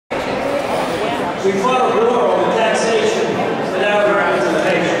We fought a war over taxation without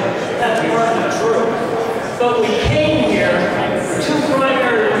representation. That's partly true. But we came here for two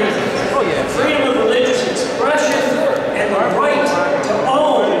primary reasons. Freedom of religious expression and the right to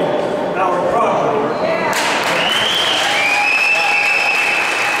own our property.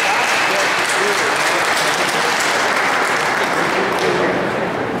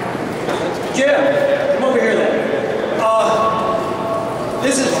 Jim, come over here then.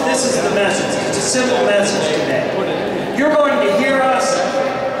 This is the message. It's a simple message today. You're going to hear us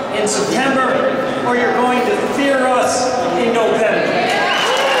in September, or you're going to fear us in November.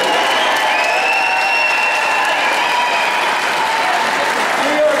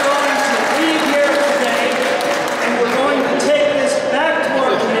 We are going to leave here today, and we're going to take this back to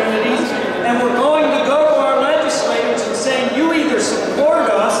our communities, and we're going to go to our legislators and say, you either support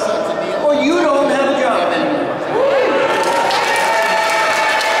us, or you don't have a job anymore.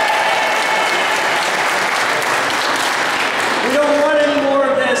 We don't want any more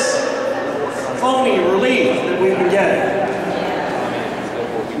of this phony relief that we've been getting.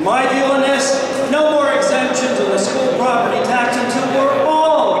 My view on this, no more exemptions on the school property tax until we're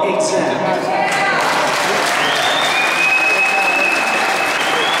all exempt.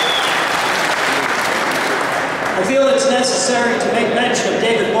 I feel it's necessary to make mention of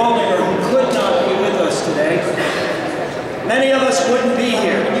David Baldinger, who could not be with us today. Many of us wouldn't be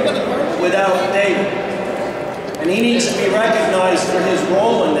here without David, and he needs to be recognized for his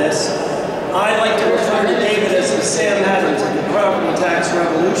role in this. I like to refer to David as the Sam Adams of the property tax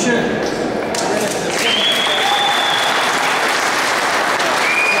revolution.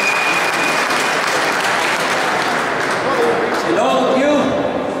 And all of you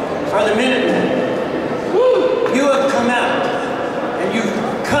are the Minutemen. You have come out, and you've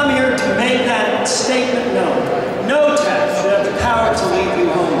come here to make that statement known. No tax should have the power to leave you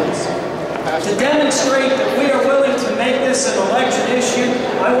homeless. To demonstrate that we are willing to make this an election issue,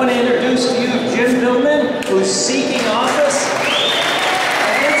 I want to introduce to you Jim Billman, who's seeking office.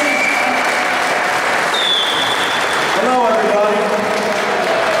 Hello, everybody.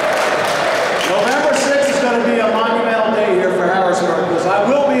 November 6th is going to be a monumental day here for Harrisburg, because I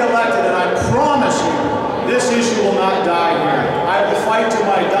will be elected, and I promise you, this issue will not die here. I will fight to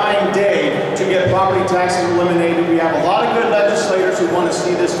my dying day to get property taxes eliminated. We have a lot of good legislators who want to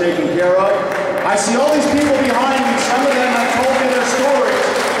see this taken care of. I see all these people behind me. Some of them have told me their stories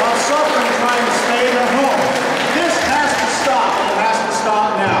of suffering trying to stay in their home. This has to stop. It has to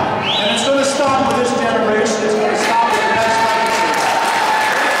stop now. And it's going to stop with this generation. It's going to stop with the next legacy.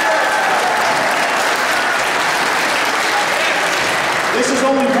 This is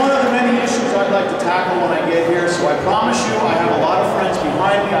only one of the many issues I'd like to tackle when I get here, so I promise you I have a lot of friends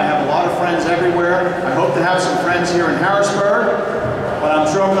behind me. I have a lot of friends everywhere. I hope to have some friends here in Harrisburg. But I'm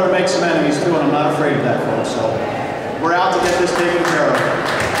sure I'm going to make some enemies too, and I'm not afraid of that, folks. So we're out to get this taken care of.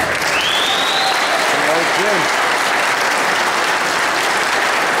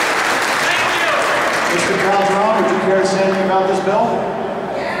 Mr. Calderon, would you care to say anything about this bill?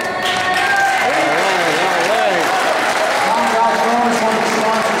 Tom Calderon is one of the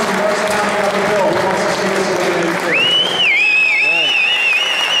sponsors in West County of the bill. He wants to see this eliminated too.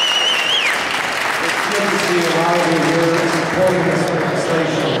 It's good to see a lot of you here supporting this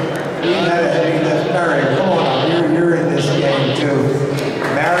legislation. We had a heavy lift. Marion, come on, you're in this game too.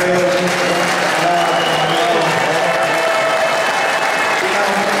 Marion,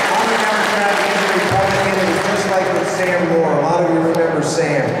 I'm a Democrat, he's a Republican, and it's just like with Sam Moore. A lot of you remember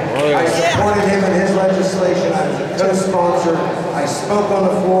Sam. I supported him in his legislation. I was a co-sponsor. I spoke on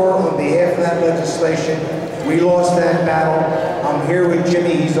the floor on behalf of that legislation. We lost that battle. I'm here with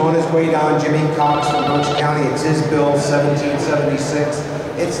Jimmy. He's on his way down. Jimmy Cox from Bucks County. It's his bill, 1776.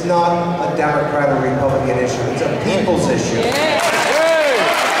 It's not a Democrat or Republican issue. It's a people's issue. We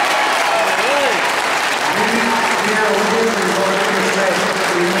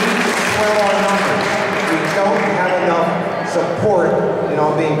need to swell our numbers. We don't have enough support. And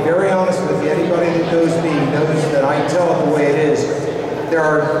I'm being very honest with you. Anybody that knows me knows that I tell it the way it is. There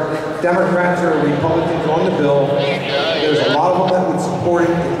are Democrats or Republicans on the bill. There's a lot of them that would support it.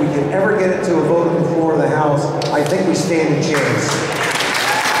 If we can ever get it to a vote on the floor of the House, I think we stand a chance.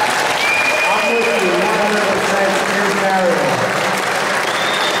 I'm with you 100%. Here's Marion.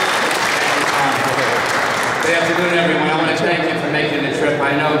 Good afternoon, everyone. I want to thank you for making the trip.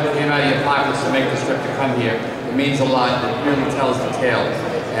 I know it came out of your pockets to make this trip to come here. It means a lot. It really tells the tale.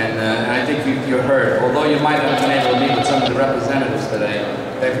 And I think you heard, although you might not have been able to meet with some of the representatives today,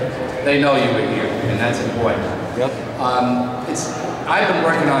 they know you were here, and that's important. Yep. I've been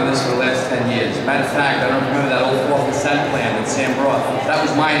working on this for the last 10 years. Matter of fact, I don't remember that old 4% plan that Sam brought. That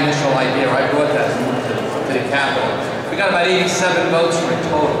was my initial idea. I brought that to the Capitol. We got about 87 votes for it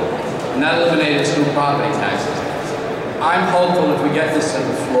total, and that eliminated 2 property taxes. I'm hopeful if we get this to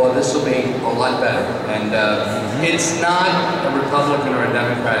the floor, this will be a lot better. And it's not a Republican or a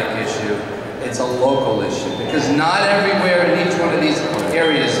Democratic issue. It's a local issue, because not everywhere in each one of these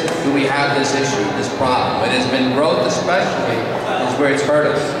areas do we have this issue, this problem. It has been growth especially is where it's hurt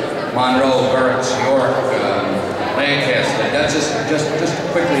us. Monroe, Berks, York, Lancaster. That's just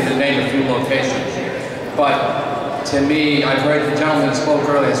quickly to name a few locations. But to me, I've heard the gentleman that spoke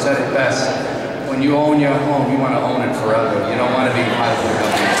earlier said it best. When you own your home, you want to own it forever. You don't want to be part of the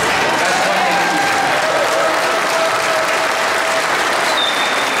government.